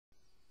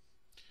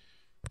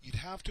You'd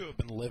have to have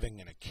been living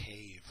in a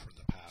cave for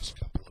the past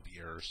couple of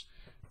years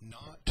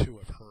not to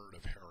have heard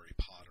of Harry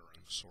Potter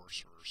and the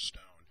Sorcerer's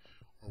Stone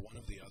or one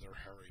of the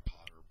other Harry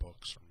Potter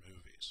books or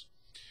movies.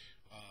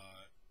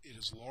 It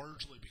is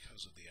largely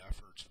because of the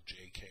efforts of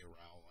J.K.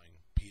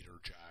 Rowling, Peter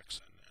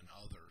Jackson, and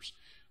others,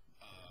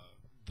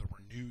 the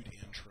renewed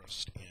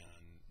interest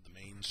in the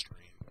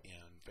mainstream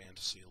in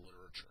fantasy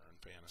literature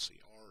and fantasy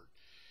art.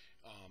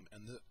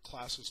 And the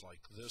classes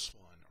like this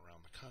one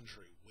around the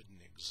country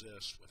wouldn't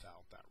exist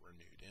without that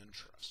renewed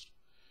interest.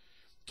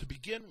 To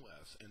begin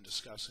with, in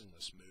discussing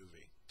this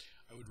movie,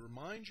 I would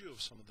remind you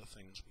of some of the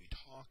things we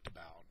talked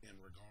about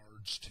in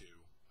regards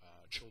to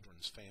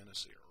children's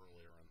fantasy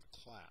earlier in the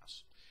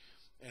class,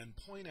 and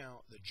point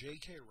out that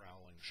J.K.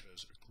 Rowling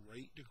shows a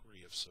great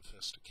degree of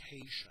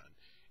sophistication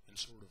in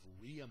sort of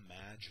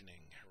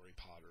reimagining Harry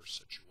Potter's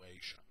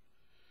situation.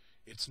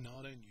 It's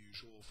not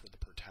unusual for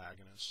the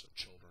protagonists of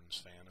children's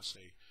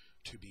fantasy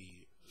to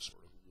be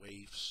sort of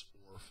waifs,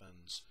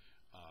 orphans,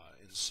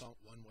 in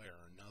one way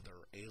or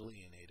another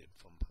alienated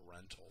from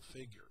parental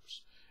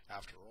figures.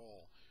 After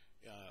all,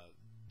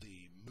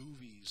 the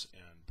movies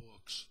and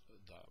books,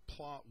 the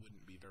plot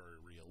wouldn't be very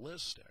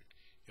realistic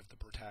if the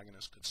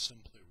protagonist could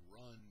simply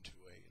run to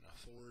an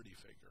authority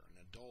figure,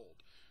 an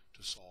adult,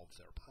 to solve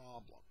their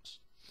problems.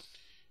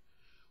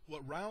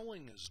 What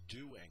Rowling is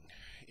doing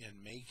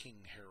in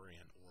making Harry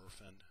an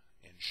orphan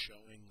and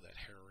showing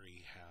that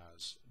Harry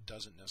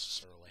doesn't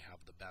necessarily have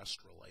the best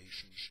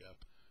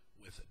relationship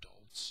with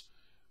adults,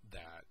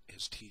 that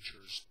his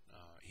teachers,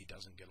 he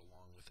doesn't get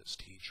along with his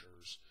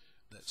teachers,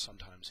 that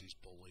sometimes he's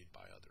bullied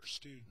by other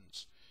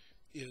students,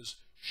 is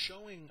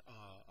showing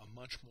a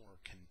much more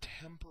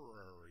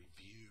contemporary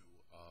view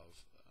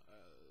of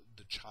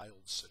the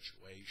child's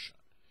situation.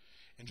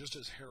 And just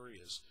as Harry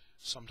is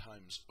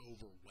sometimes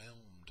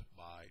overwhelmed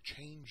by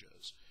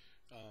changes,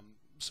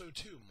 so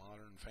too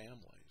modern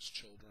families,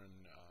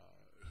 children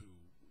who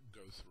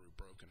go through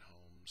broken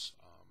homes,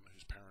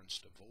 whose parents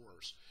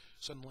divorce,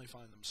 suddenly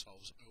find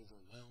themselves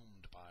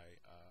overwhelmed by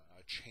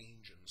a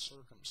change in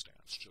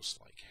circumstance, just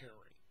like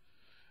Harry.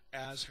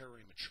 As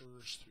Harry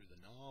matures through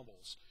the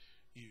novels,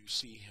 you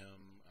see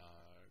him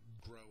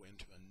grow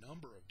into a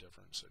number of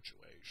different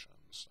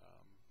situations,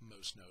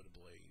 most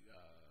notably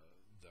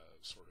the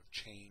sort of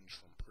change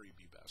from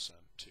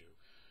prepubescent to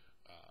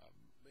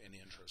an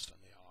interest in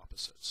the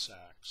opposite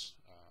sex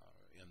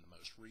in the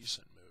most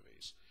recent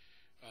movies,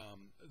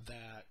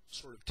 that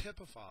sort of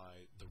typify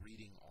the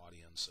reading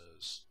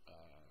audience's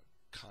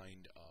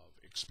kind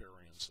of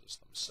experiences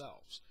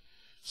themselves.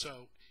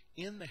 So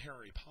in the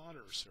Harry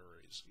Potter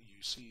series,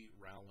 you see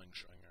Rowling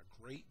showing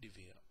a great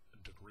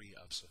degree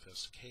of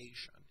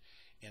sophistication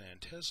in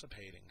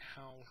anticipating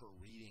how her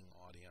reading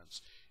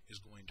audience is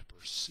going to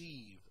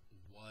perceive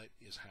what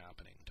is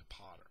happening to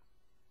Potter.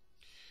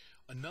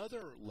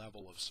 Another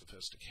level of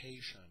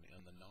sophistication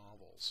in the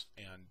novels,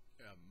 and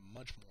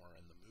much more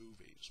in the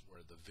movies,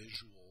 where the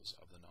visuals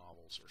of the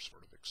novels are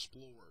sort of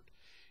explored,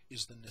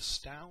 is the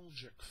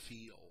nostalgic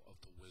feel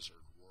of the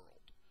wizard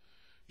world.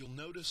 You'll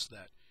notice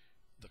that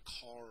the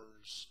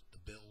cars,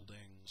 the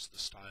buildings, the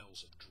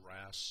styles of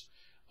dress,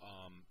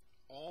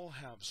 all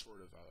have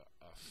sort of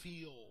a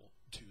feel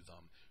to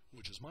them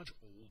which is much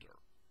older.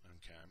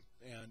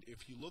 Okay? And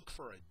if you look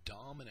for a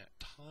dominant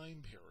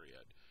time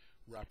period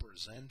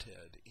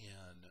represented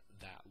in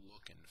that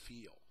look and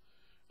feel,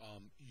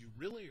 you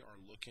really are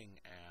looking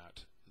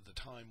at the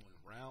time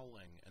when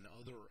Rowling and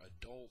other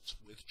adults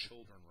with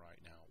children right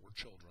now were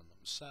children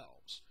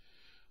themselves.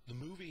 The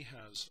movie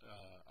has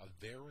a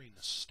very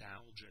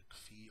nostalgic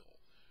feel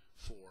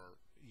for,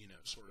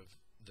 sort of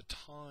the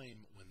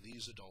time when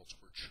these adults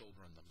were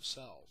children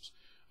themselves,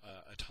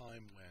 a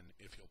time when,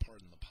 if you'll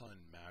pardon the pun,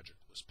 magic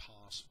was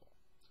possible.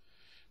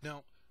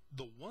 Now,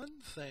 the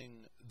one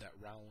thing that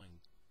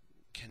Rowling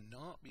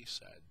cannot be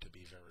said to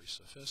be very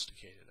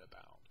sophisticated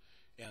about,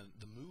 and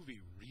the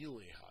movie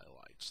really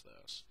highlights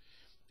this,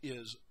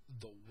 is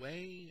the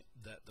way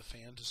that the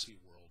fantasy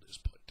world is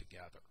put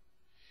together.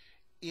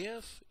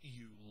 If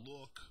you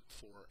look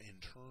for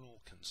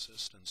internal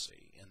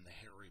consistency in the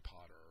Harry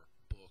Potter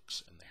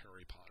books and the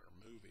Harry Potter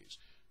movies,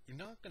 you're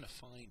not going to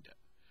find it.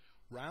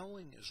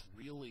 Rowling is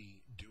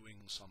really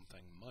doing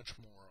something much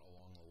more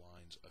along the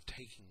lines of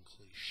taking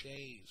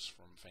cliches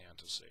from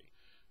fantasy,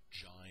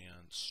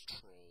 giants,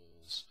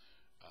 trolls,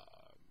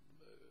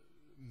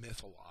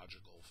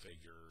 mythological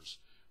figures,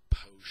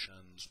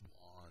 potions,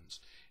 wands,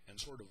 and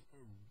sort of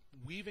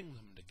weaving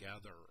them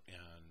together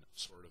in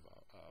sort of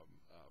a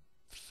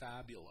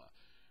fabula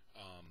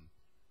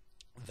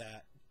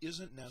that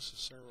isn't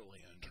necessarily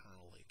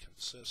internally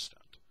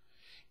consistent.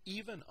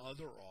 Even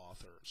other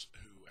authors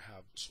who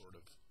have sort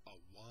of a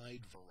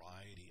wide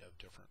variety of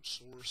different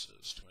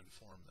sources to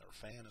inform their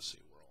fantasy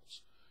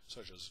worlds,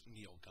 such as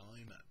Neil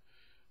Gaiman,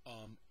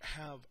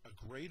 have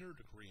a greater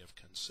degree of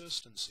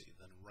consistency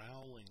than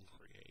Rowling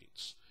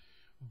creates.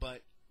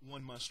 But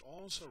one must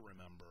also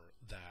remember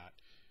that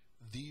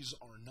these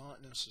are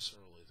not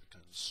necessarily the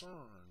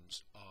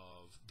concerns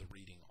of the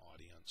reading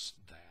audience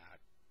that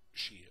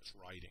she is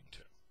writing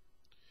to.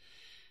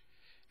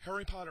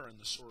 Harry Potter and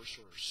the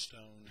Sorcerer's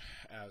Stone,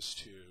 as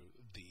to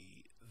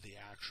the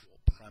actual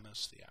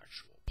premise, the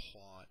actual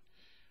plot,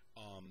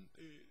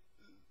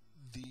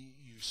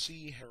 you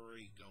see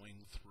Harry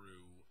going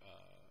through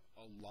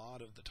a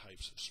lot of the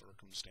types of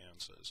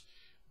circumstances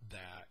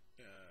that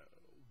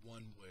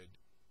one would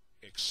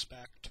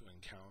expect to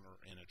encounter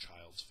in a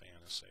child's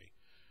fantasy.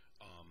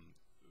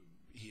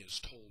 He is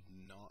told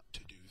not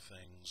to do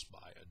things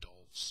by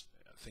adults.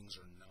 Things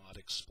are not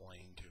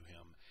explained to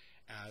him.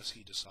 As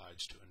he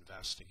decides to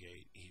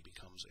investigate, he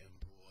becomes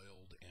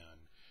embroiled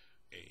in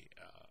a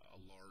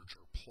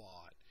larger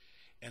plot.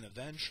 And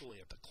eventually,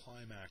 at the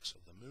climax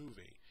of the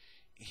movie,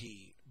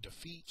 he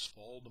defeats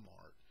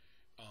Voldemort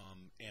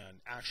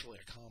and actually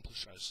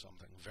accomplishes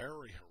something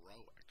very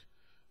heroic.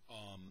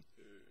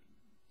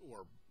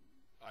 Or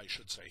I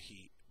should say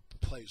he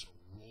plays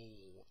a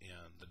role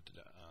in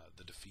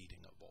the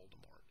defeating of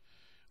Voldemort.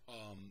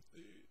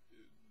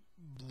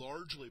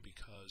 Largely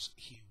because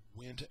he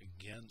went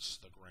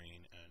against the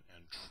grain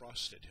and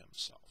trusted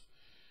himself.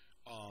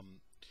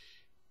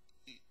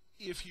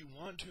 If you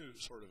want to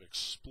sort of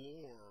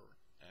explore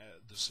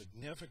the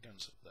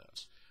significance of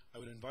this, I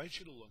would invite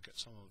you to look at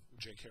some of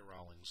J.K.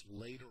 Rowling's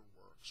later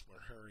works where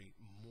Harry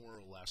more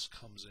or less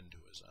comes into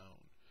his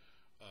own,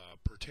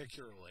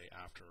 particularly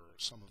after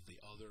some of the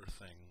other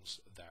things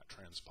that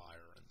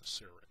transpire in the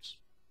series.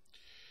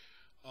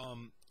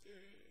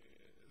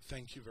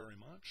 Thank you very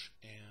much,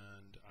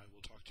 and I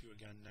will talk to you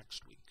again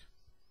next week.